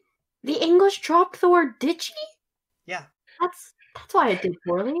different. The English dropped the word Digi? Yeah. That's why it did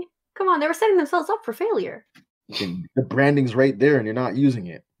poorly. Come on, they were setting themselves up for failure. The branding's right there and you're not using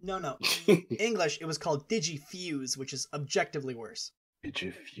it. No. In English, it was called Digi-Fuse, which is objectively worse.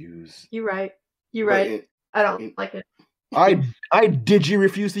 Digi-Fuse. You're right. I don't like it. I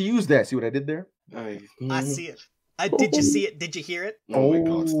Digi-refuse to use that. See what I did there? I see it. Did you see it? Did you hear it? Oh my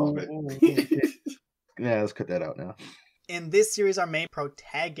god, stop it. Yeah, let's cut that out now. In this series, our main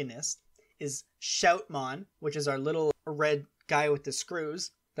protagonist is Shoutmon, which is our little red guy with the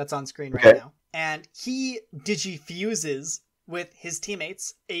screws that's on screen right now. And he Digi-fuses with his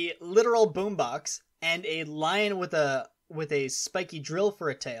teammates a literal boombox and a lion with a spiky drill for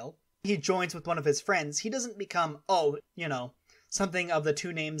a tail. He joins with one of his friends. He doesn't become, something of the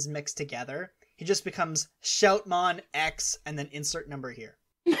two names mixed together. He just becomes Shoutmon X and then insert number here.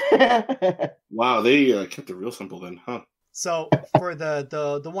 Wow, they kept it real simple then, huh? So for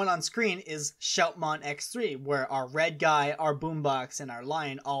the one on screen is Shoutmon X3, where our red guy, our boombox, and our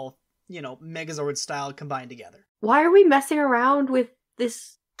lion all, Megazord style combined together. Why are we messing around with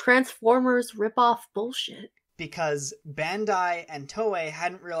this Transformers ripoff bullshit? Because Bandai and Toei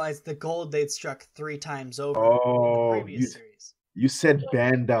hadn't realized the gold they'd struck 3 times over in the previous series. You said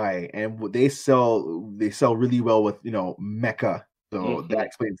Bandai, and they sell really well with mecha, so that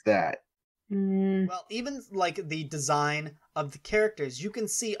explains that. Well, even like the design of the characters, you can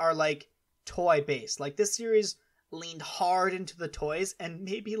see are like toy based. Like this series leaned hard into the toys and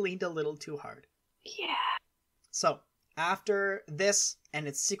maybe leaned a little too hard. Yeah. So after this and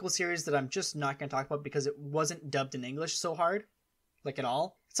its sequel series that I'm just not going to talk about because it wasn't dubbed in English so hard, like at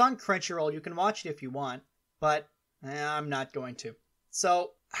all. It's on Crunchyroll. You can watch it if you want, but I'm not going to.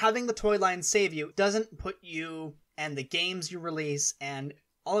 So having the toy line save you doesn't put you and the games you release and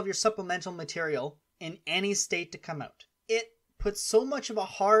all of your supplemental material in any state to come out. It puts so much of a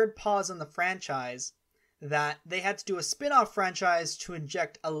hard pause on the franchise that they had to do a spin-off franchise to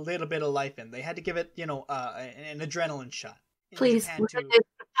inject a little bit of life in. They had to give it, an adrenaline shot. Please, it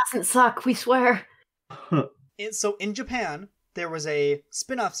doesn't suck, we swear. So in Japan, there was a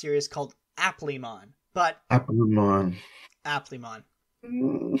spin-off series called Applemon. But Applemon.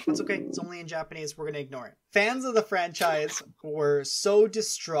 That's okay. It's only in Japanese. We're going to ignore it. Fans of the franchise were so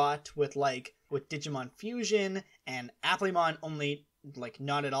distraught with Digimon Fusion and Applemon only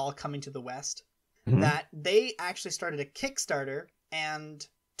not at all coming to the West that they actually started a Kickstarter, and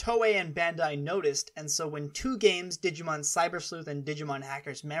Toei and Bandai noticed. And so when 2 games, Digimon Cyber Sleuth and Digimon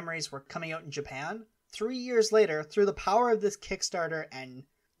Hackers Memories, were coming out in Japan, 3 years later, through the power of this Kickstarter and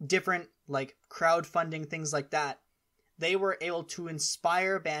different crowdfunding, things like that, they were able to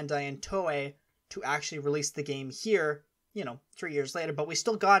inspire Bandai and Toei to actually release the game here, 3 years later, but we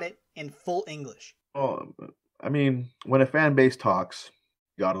still got it in full English. Oh, I mean, when a fan base talks,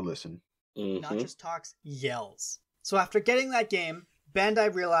 you gotta listen. Not just talks, yells. So after getting that game,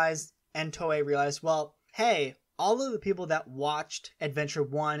 Bandai realized and Toei realized, well, hey, all of the people that watched Adventure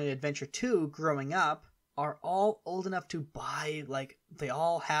 1 and Adventure 2 growing up are all old enough to buy, they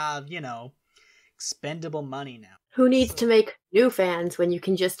all have, expendable money now. Who needs to make new fans when you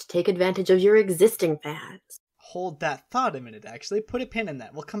can just take advantage of your existing fans? Hold that thought a minute, actually. Put a pin in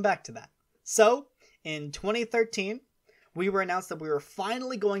that. We'll come back to that. So, in 2013, we were announced that we were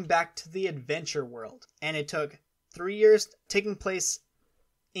finally going back to the adventure world. And it took 3 years, taking place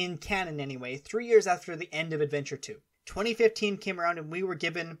in canon anyway, 3 years after the end of Adventure 2. 2015 came around and we were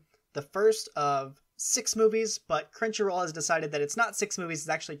given the first of 6 movies, but Crunchyroll has decided that it's not 6 movies, it's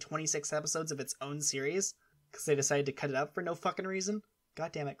actually 26 episodes of its own series, because they decided to cut it out for no fucking reason.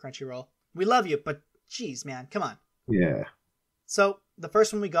 God damn it, Crunchyroll. We love you, but geez, man, come on. Yeah. So, the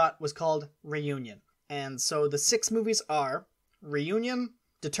first one we got was called Reunion. And so the 6 movies are Reunion,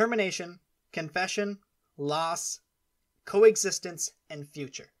 Determination, Confession, Loss, Coexistence, and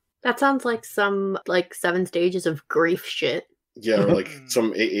Future. That sounds like some 7 stages of grief shit. Yeah, or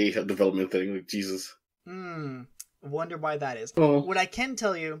some AA development thing, Jesus. Wonder why that is. Oh. What I can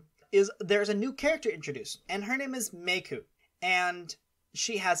tell you is there's a new character introduced, and her name is Meiku. And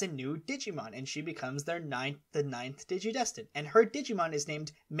she has a new Digimon, and she becomes the ninth Digi-destined. And her Digimon is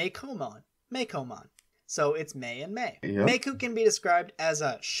named Meikomon. So it's Mei and Mei. Yep. Meiku can be described as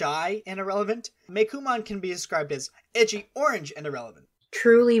shy and irrelevant. Meikumon can be described as edgy, orange, and irrelevant.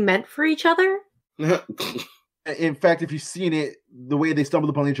 Truly meant for each other? In fact, if you've seen it, the way they stumbled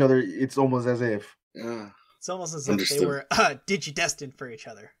upon each other, it's almost as if. Yeah. It's almost as if they were Digi-destined for each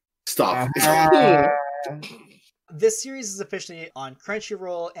other. Stop. This series is officially on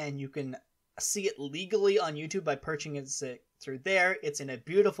Crunchyroll, and you can see it legally on YouTube by purchasing it through there. It's in a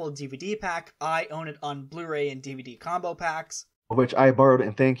beautiful DVD pack. I own it on Blu-ray and DVD combo packs. Which I borrowed,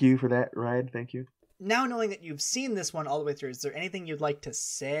 and thank you for that, Ryan. Thank you. Now knowing that you've seen this one all the way through, is there anything you'd like to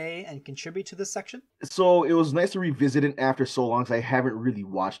say and contribute to this section? So it was nice to revisit it after so long, because I haven't really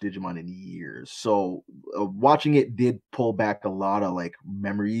watched Digimon in years. So watching it did pull back a lot of like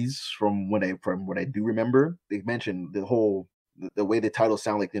memories from what I do remember. They mentioned the way the titles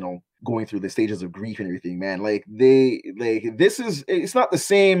sound, like, you know, going through the stages of grief and everything, man. It's not the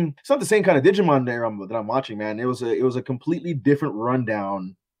same kind of Digimon that I'm watching, man. It was a completely different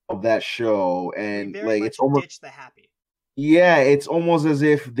rundown of that show, and like it's almost ditch the happy. Yeah, it's almost as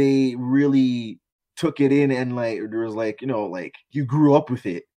if they really took it in, and like there was like, you know, like you grew up with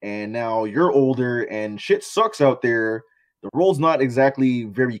it and now you're older and shit sucks out there. The role's not exactly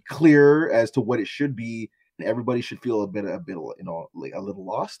very clear as to what it should be. Everybody should feel a bit, you know, like a little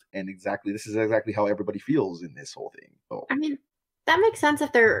lost, and this is exactly how everybody feels in this whole thing. So, I mean, that makes sense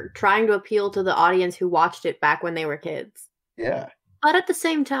if they're trying to appeal to the audience who watched it back when they were kids. Yeah. But at the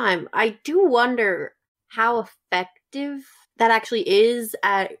same time, I do wonder how effective that actually is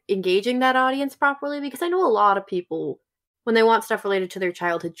at engaging that audience properly, because I know a lot of people, when they want stuff related to their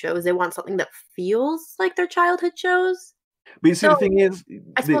childhood shows, they want something that feels like their childhood shows. But you see, the thing is,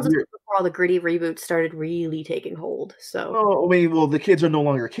 I suppose it's before all the gritty reboots started really taking hold. So, I mean, well, the kids are no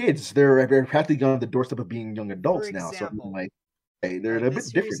longer kids; they're practically on the doorstep of being young adults now. So, like, hey, they're a bit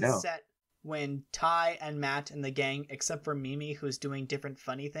different now. Set when Tai and Matt and the gang, except for Mimi, who's doing different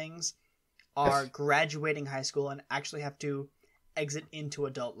funny things, are graduating high school and actually have to exit into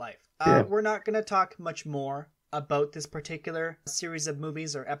adult life. We're not going to talk much more about this particular series of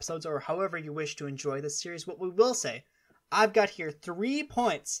movies or episodes, or however you wish to enjoy this series. What we will say, I've got here 3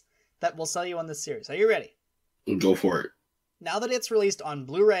 points that will sell you on this series. Are you ready? Go for it. Now that it's released on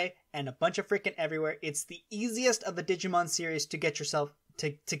Blu-ray and a bunch of freaking everywhere, it's the easiest of the Digimon series to get yourself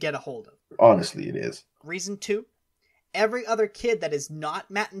to get a hold of. Honestly, it is. Reason 2, every other kid that is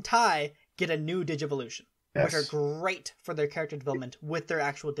not Matt and Tai get a new Digivolution, which are great for their character development with their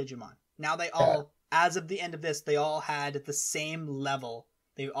actual Digimon. Now they all, as of the end of this, they all had the same level.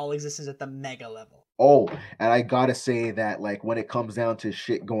 They all existed at the mega level. Oh, and I gotta say that, like, when it comes down to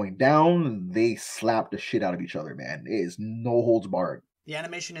shit going down, they slap the shit out of each other, man. It is no holds barred. The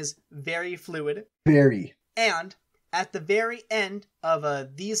animation is very fluid. Very. And at the very end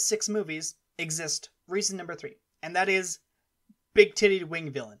of these 6 movies exist reason number 3, and that is big titted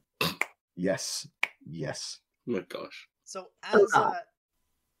wing villain. Yes. Yes. Oh my gosh. So as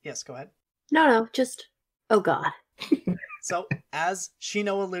yes, go ahead. No, just oh god. So as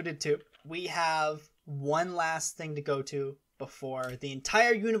Shino alluded to, we have one last thing to go to before the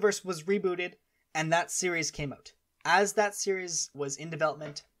entire universe was rebooted and that series came out. As that series was in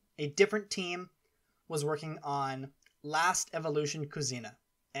development, a different team was working on Last Evolution Kuzina.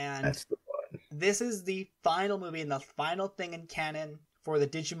 And that's the one. This is the final movie and the final thing in canon for the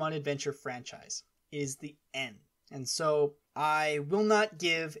Digimon Adventure franchise. It is the end. And so I will not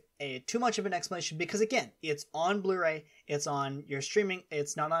give too much of an explanation because, again, it's on Blu-ray, it's on your streaming,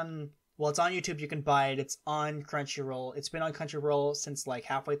 it's not on... Well, it's on YouTube, you can buy it, it's on Crunchyroll. It's been on Crunchyroll since like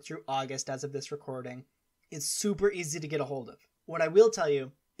halfway through August as of this recording. It's super easy to get a hold of. What I will tell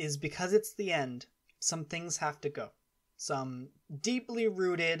you is because it's the end, some things have to go. Some deeply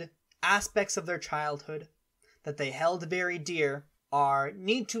rooted aspects of their childhood that they held very dear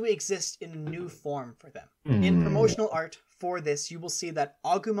need to exist in a new form for them. In promotional art for this, you will see that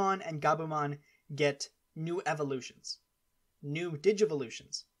Agumon and Gabumon get new evolutions. New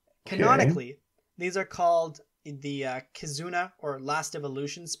Digivolutions. Canonically, these are called the Kizuna, or Last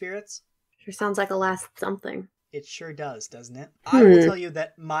Evolution spirits. Sure sounds like a last something. It sure does, doesn't it? I will tell you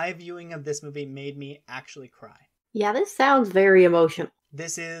that my viewing of this movie made me actually cry. Yeah, this sounds very emotional.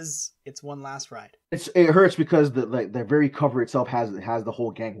 It's one last ride. It hurts because the very cover itself has the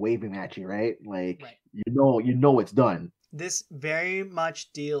whole gang waving at you, right? Like, right. You know it's done. This very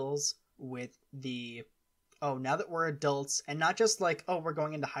much deals with the, now that we're adults, and not just like, we're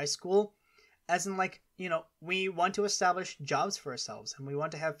going into high school, as in like, we want to establish jobs for ourselves and we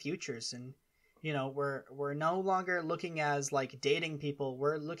want to have futures, and we're no longer looking as like dating people.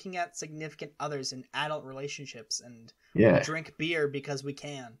 We're looking at significant others in adult relationships, and we drink beer because we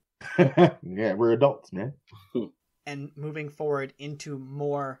can. Yeah, we're adults, man. And moving forward into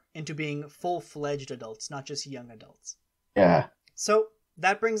being full-fledged adults, not just young adults. Yeah. So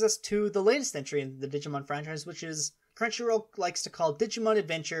that brings us to the latest entry in the Digimon franchise, which is Crunchyroll likes to call Digimon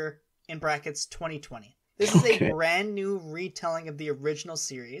Adventure in brackets 2020. This is a brand new retelling of the original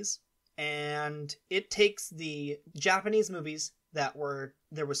series, and it takes the Japanese movies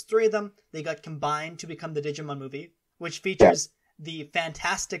there was 3 of them. They got combined to become the Digimon movie, which features the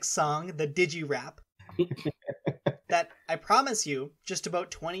fantastic song, the Digi-Rap, that I promise you, just about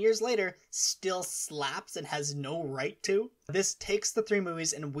 20 years later, still slaps and has no right to. This takes the 3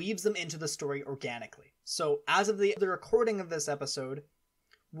 movies and weaves them into the story organically. So as of the recording of this episode,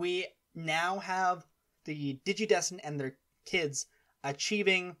 we now have the Digi-destined and their kids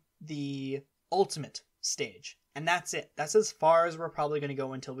achieving the ultimate stage. And that's it. That's as far as we're probably going to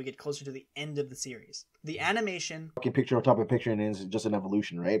go until we get closer to the end of the series. The animation... Okay, picture on top of picture, and it's just an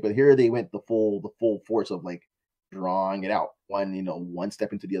evolution, right? But here they went the full force of like drawing it out. One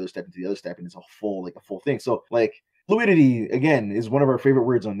step into the other step into the other step, and it's a full thing. So like fluidity, again, is one of our favorite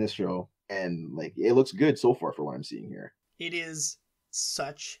words on this show. And like it looks good so far for what I'm seeing here. It is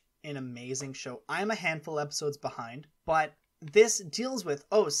such an amazing show. I'm a handful of episodes behind, but this deals with,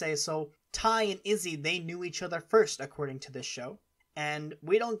 Tai and Izzy, they knew each other first, according to this show. And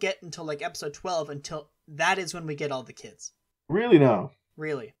we don't get until like episode 12 until that is when we get all the kids. Really now?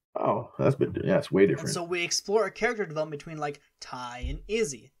 Really. Oh, it's way different. And so we explore a character development between like Tai and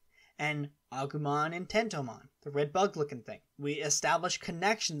Izzy and Agumon and Tentomon, the red bug looking thing. We establish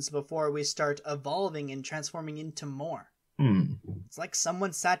connections before we start evolving and transforming into more. It's like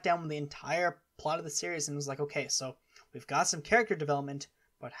someone sat down with the entire plot of the series and was like, okay, so we've got some character development,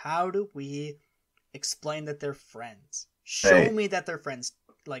 but how do we explain that they're friends? Show me that they're friends.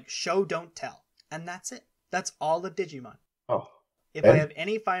 Like, show, don't tell. And that's it. That's all of Digimon. Oh. If I have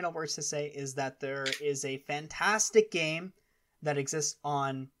any final words to say is that there is a fantastic game that exists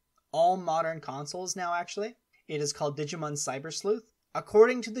on all modern consoles now, actually. It is called Digimon Cyber Sleuth.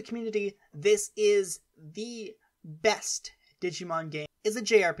 According to the community, this is the best Digimon game. It's a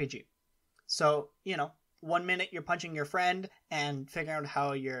JRPG. So, 1 minute you're punching your friend and figuring out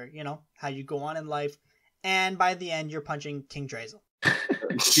how how you go on in life. And by the end, you're punching King Drazel.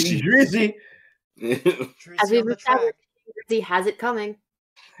 King Drizzy! As we've established, Drizzy has it coming.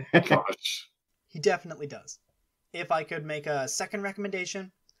 Gosh. He definitely does. If I could make a second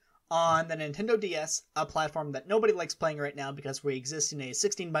recommendation, on the Nintendo DS, a platform that nobody likes playing right now because we exist in a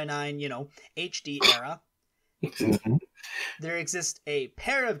 16:9, HD era, there exists a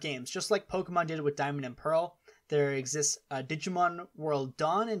pair of games, just like Pokemon did with Diamond and Pearl. There exists Digimon World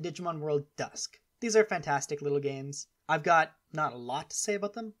Dawn and Digimon World Dusk. These are fantastic little games. I've got not a lot to say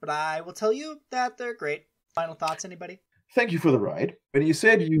about them, but I will tell you that they're great. Final thoughts, anybody? Thank you for the ride. When you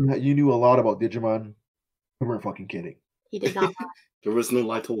said you knew a lot about Digimon, you weren't fucking kidding. He did not. There was no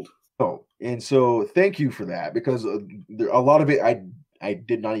lie told. Oh, and so thank you for that, because a lot of it I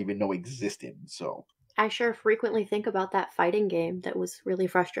did not even know existed. So I sure frequently think about that fighting game that was really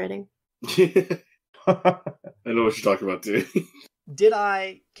frustrating. I know what you're talking about, too. Did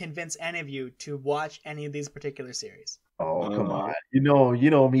I convince any of you to watch any of these particular series? Oh, come on. You know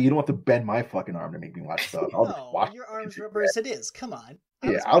me. You don't have to bend my fucking arm to make me watch stuff. I'll just watch your arm's rubber as it is. Come on.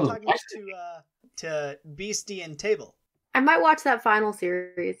 I'll just talking watch to Beastie and Table. I might watch that final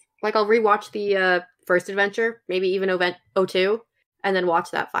series. Like, I'll rewatch the first adventure, maybe even Event 02, and then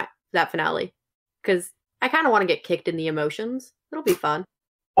watch that finale. Because I kind of want to get kicked in the emotions. It'll be fun.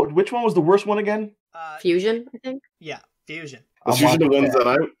 Oh, which one was the worst one again? Fusion, I think. Yeah, Fusion. Was Fusion the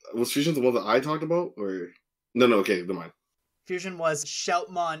one that I talked about? Or no, okay, never mind. Fusion was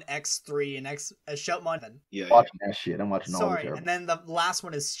Shoutmon X3 and Shoutmon 7. Yeah, watching that shit. I'm watching all Sorry, and then the last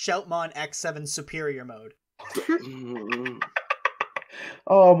one is Shoutmon X7 Superior Mode.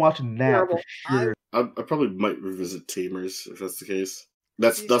 Oh, I'm watching that for sure. I probably might revisit Tamers if that's the case.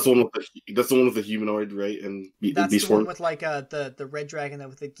 That's the one with the humanoid, right? And that's the one with like the red dragon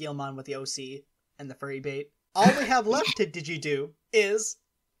with the Guilmon with the OC and the furry bait. All we have left to Digi-do is,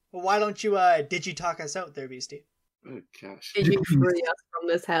 well, why don't you Digi-talk us out there, Beastie? Oh gosh! Did you free us from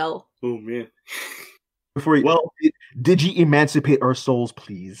this hell? Oh man! Digi-emancipate our souls,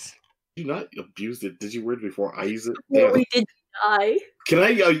 please. Do not abuse the Digi-word before I use it. Before we did die. Can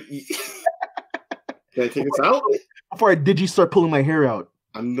I take us out? Before I Digi start pulling my hair out.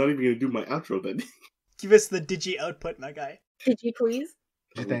 I'm not even gonna do my outro then. Give us the Digi output, my guy. Digi, please.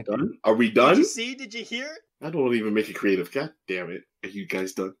 Are we done? Did you see? Did you hear? I don't even make it creative. God damn it! Are you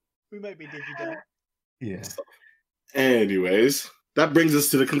guys done? We might be Digi done. Yeah. Anyways, that brings us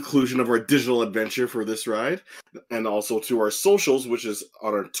to the conclusion of our digital adventure for this ride, and also to our socials, which is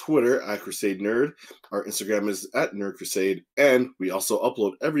on our Twitter at Crusade Nerd. Our Instagram is at Nerd Crusade, and we also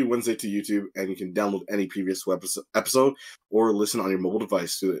upload every Wednesday to YouTube, and you can download any previous episode or listen on your mobile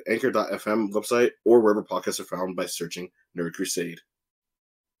device through the Anchor.fm website or wherever podcasts are found by searching Nerd Crusade.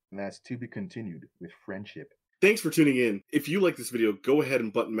 And that's to be continued with friendship. Thanks for tuning in. If you like this video, go ahead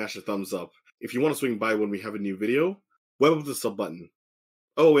and button mash a thumbs up. If you want to swing by when we have a new video, web up the sub button.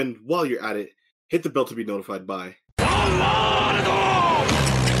 Oh, and while you're at it, hit the bell to be notified by.